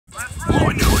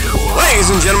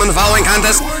ladies and gentlemen, the following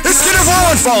contest is Skitter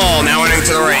Forward Fall. Now entering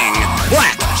to the ring,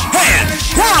 Black Hand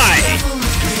White.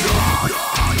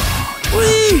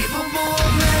 Whee!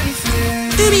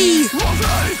 Doobie!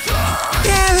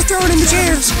 Yeah, they're throwing in the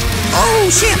chairs. Oh,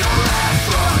 shit!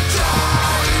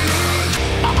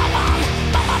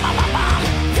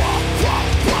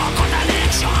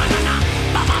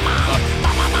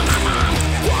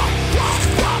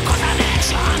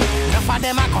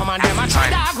 Them a come and them a try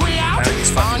to agree out.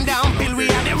 On down, Bill, we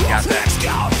are the roof next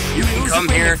out. You can come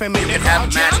here, you can have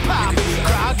a match,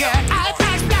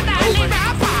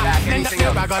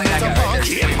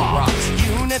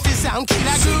 Unity sound,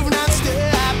 killer groove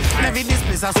non-stop. Never this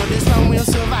place, so this one will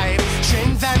survive.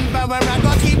 Strength and power, I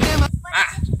go keep them up.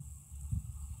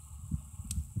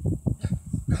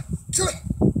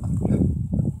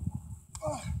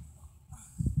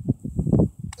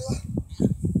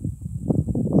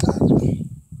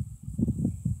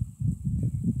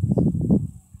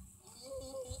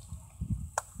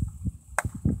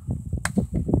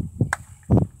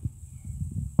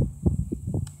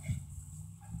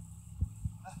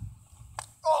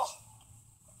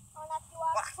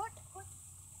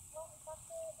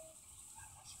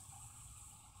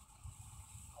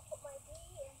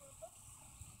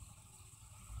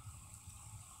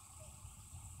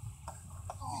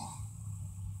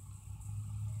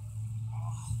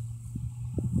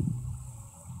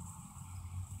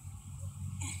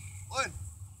 One,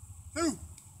 two.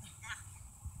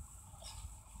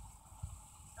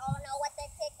 Don't know what they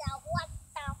kicked out. What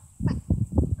the fuck?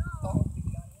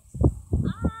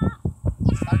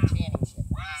 Start chanting shit.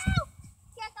 Wow!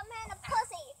 Kick him in the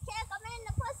pussy. Kick him in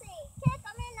the pussy. Kick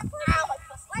him in the pussy.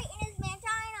 Right in his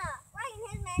mangina. Right in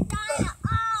his mangina.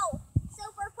 Oh!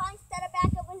 Super punch to the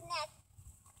back of his neck.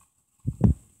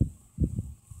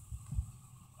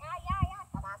 Yeah.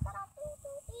 Ta-da.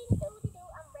 Do-do-do-do-do.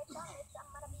 I'm rich. I'm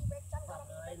gonna be rich. I'm gonna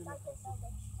be rich. I'm so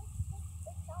rich.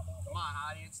 Come on,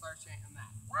 audience, start chanting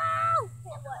that. Wow!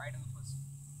 Fuck her right in the pussy.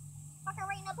 Fuck her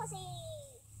right in the pussy.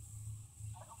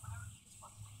 Fuck her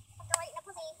right in the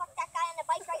pussy. Fuck that guy on the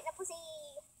bike right in the pussy.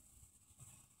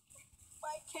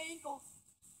 My cankle.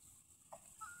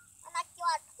 I'll knock you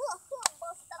out.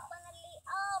 Bust up on the lead.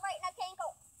 Oh, right in the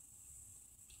cankle.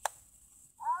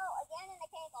 Oh, again in the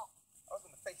cankle. That was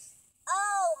in the face.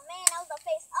 Oh, man, that was the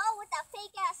face. Oh, with that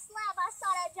fake ass slap. I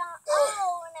saw that, John.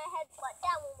 Oh, in the headbutt.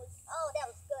 That one was, oh, that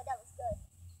was good. That was good.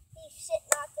 He shit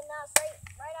knocked the nuts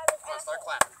right out of his Come on, ass. start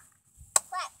clapping.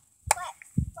 Clap.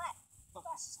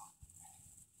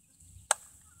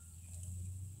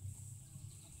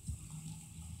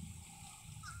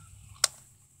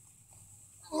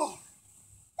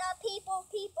 The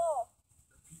people.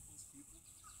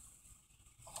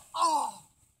 Oh!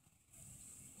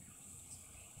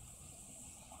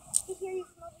 I can hear you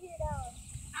from over here, though.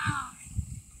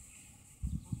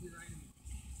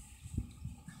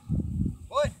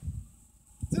 One,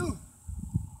 two.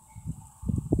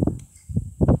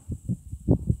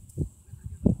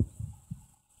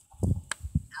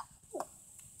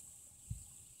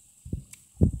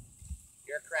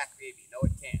 You're a crack baby. No,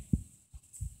 it can't.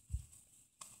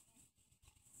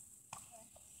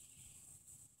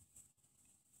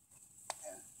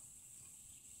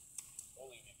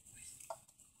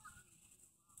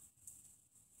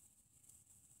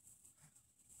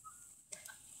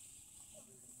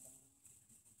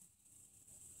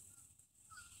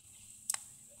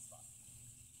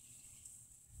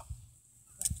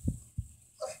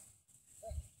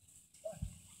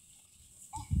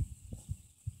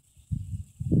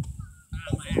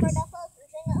 For the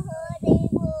fuckers in the hood, they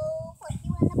will fuck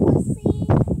you in the pussy.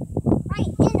 Right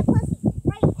in the pussy.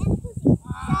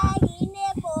 Saggy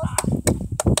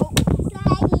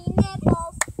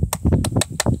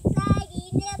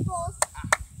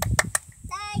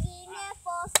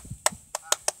nipples.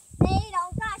 They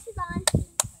don't got shoes on.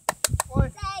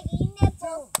 Saggy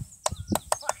nipples.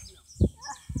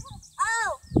 Oh,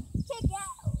 kick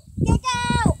out. He kicked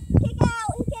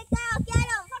out. Get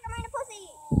him. Fuck him right in the pussy.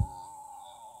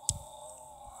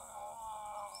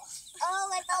 Oh,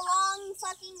 like a long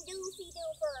fucking doofy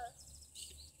doofer.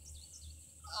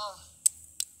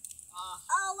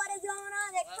 Oh, what is going on?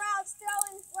 The crowd's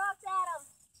throwing rocks at him.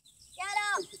 Get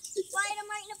up. Fight him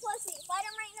right in the pussy.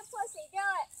 Do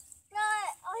it.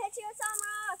 I'll hit you with some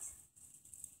rocks.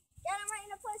 Get him right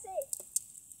in the pussy.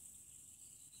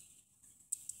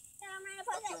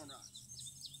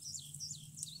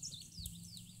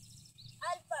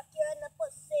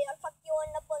 I'll fuck you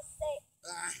in the pussy.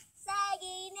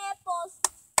 Saggy nipples.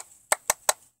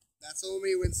 That's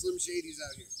only when Slim Shady's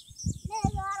out here.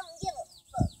 Nigga, I don't give a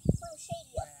fuck. Slim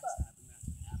Shady a fuck.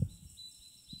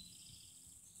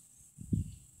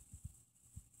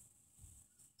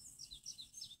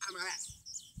 ass.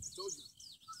 I told you.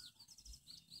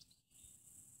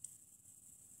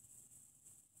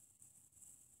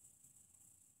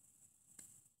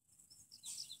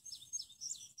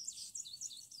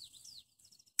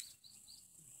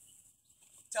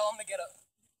 Tell him to get up.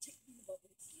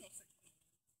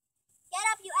 Get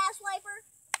up, you ass wiper.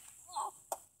 Oh.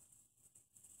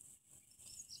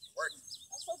 Work.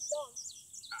 That's so dumb.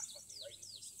 Ah, fuck me right in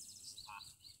this. Ah.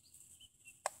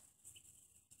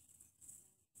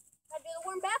 Gotta do the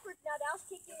worm backwards now, Dallas.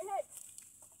 Kick you in the head.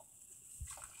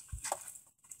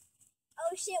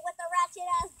 Oh shit, with the ratchet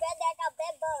ass bed that got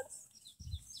bed bugs.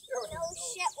 No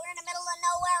shit, we're in the middle of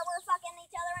nowhere. We're fucking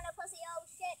each other in the pussy. Oh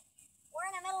shit. We're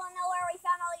in the middle of nowhere. We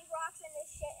found all these rocks and this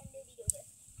shit and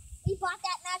doobie-doobie. We bought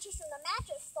that mattress from the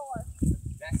mattress store.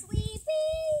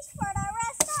 Sleepies for the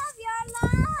rest of your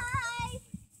life.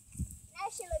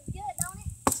 That shit looks good, don't it?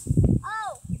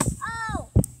 Oh,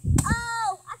 oh,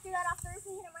 oh. I threw that off the roof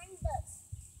and hit him right in the nuts.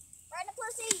 Right in the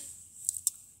pussy.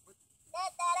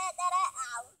 Da-da-da-da-da.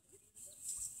 Ow.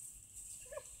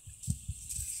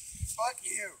 Fuck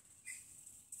you.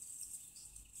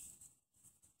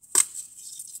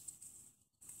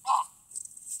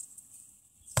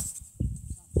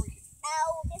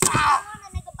 Ow, this is on a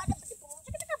nigga butt boom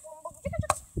chicka chicka boom boom chicka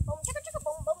chicka boom chicka chicka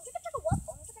boom boom chicka chicka what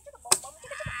boom chicka chicka boom boom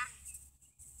chicka chicka.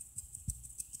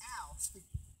 Ow.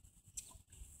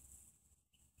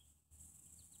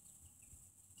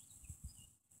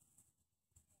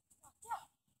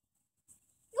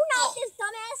 You knocked this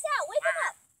dumbass out. Wake him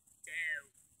up.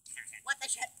 What the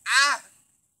shit? Ah!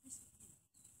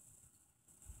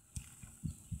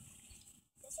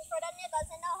 This is for the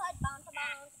niggas in the hood bound to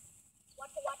bound. What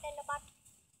in the butt?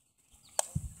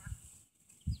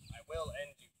 I will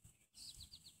end you.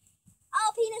 Oh,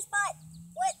 penis butt.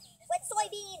 What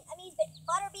soybean? I mean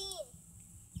butter bean.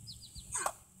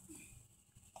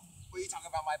 What are you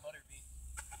talking about my butter bean?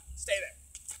 Stay there.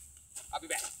 I'll be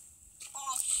back.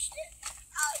 Oh shit!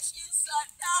 Oh shit, son!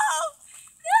 No!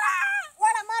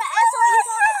 What a mother asshole you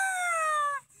going?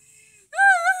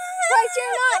 Bryce,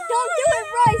 you're not. Don't do it,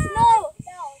 Bryce. No.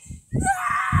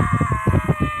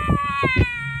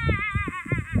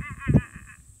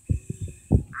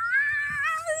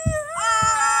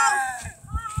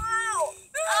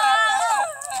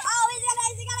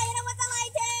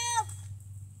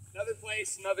 Another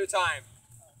place, another time.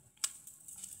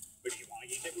 But do you want to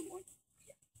get a different one?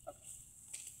 Yeah. Okay.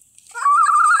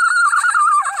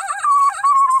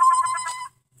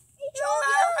 He told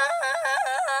you.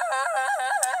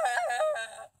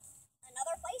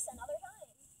 Another place, another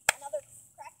time. Another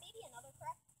crack baby, another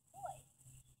crack boy.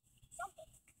 Something.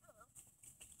 I don't know.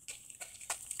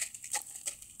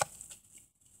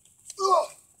 Ugh.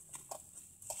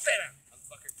 Sit down,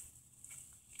 motherfucker.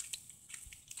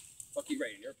 Fuck you,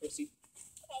 Ray. You're a pussy.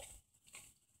 Okay.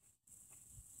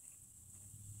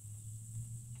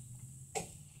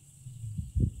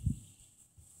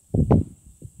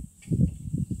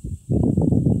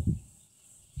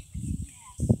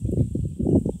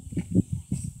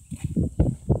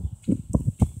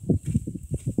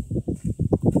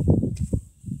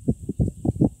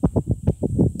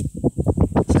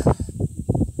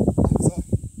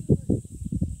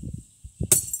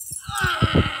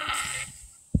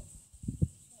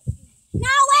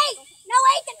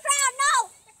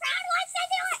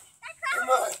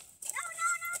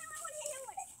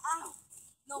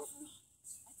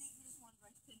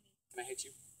 Can I hit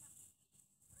you?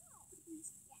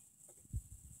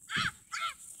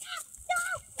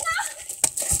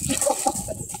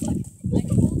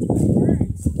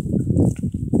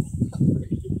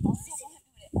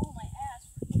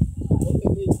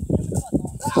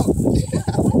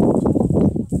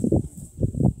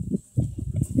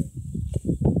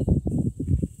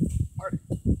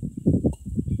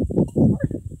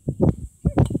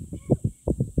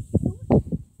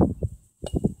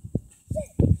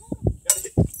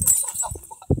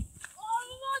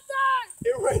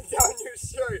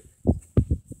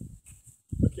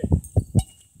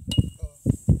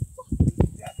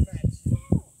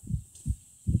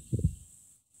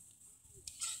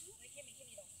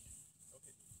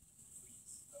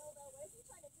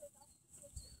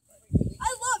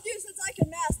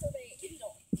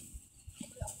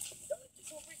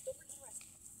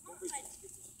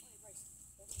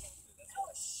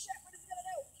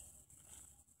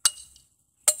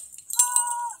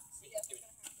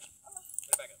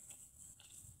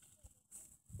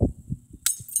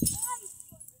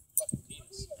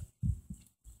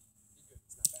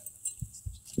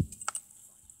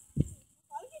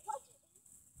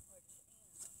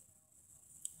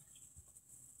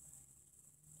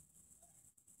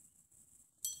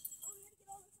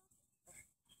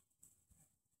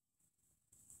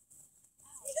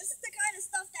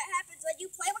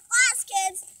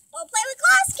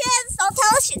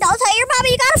 tell your mama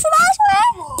you got it from us,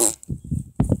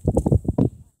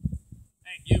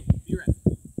 Hey, you. Be ready.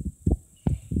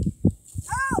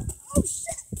 Oh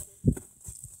shit.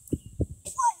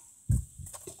 1,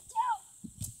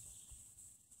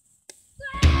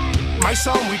 2. My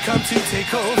song, we come to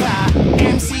take over.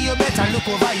 MC, you better look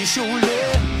over your shoulder.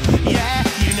 Yeah,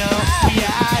 you know, we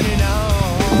adding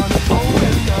on. Oh,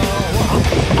 no.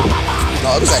 No,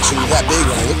 it was actually that big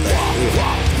when I looked at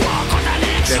it.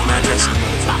 Deathmatch wrestling,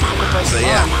 motherfucker. So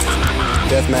yeah.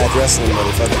 Deathmatch wrestling,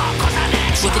 motherfucker.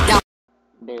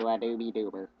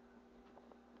 Do-a-dooby-doober.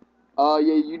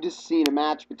 Yeah, you just seen a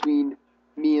match between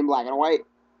me and Black and White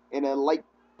in a light,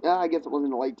 I guess it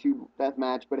wasn't a light tube death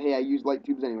match, but hey, I used light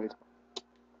tubes anyways.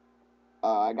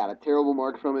 I got a terrible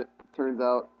mark from it, turns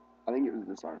out. I think it was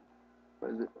this arm.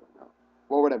 What is it? No.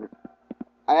 Well, whatever.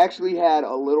 I actually had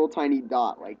a little tiny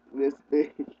dot, like this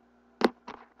big,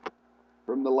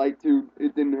 from the light tube.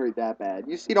 It didn't hurt that bad.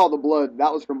 You seen all the blood,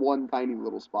 that was from one tiny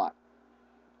little spot.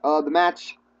 The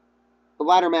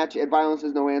ladder match at Violence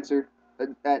is No Answer,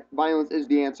 at Violence is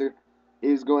the Answer,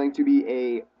 is going to be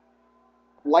a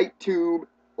light tube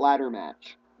ladder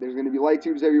match. There's going to be light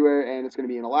tubes everywhere, and it's going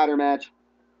to be in a ladder match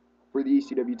for the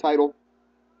ECW title.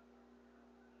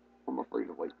 I'm afraid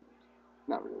of light tubes.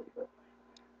 Not really, but.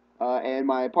 And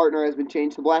my partner has been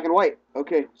changed to Black and White.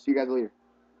 Okay, see you guys later.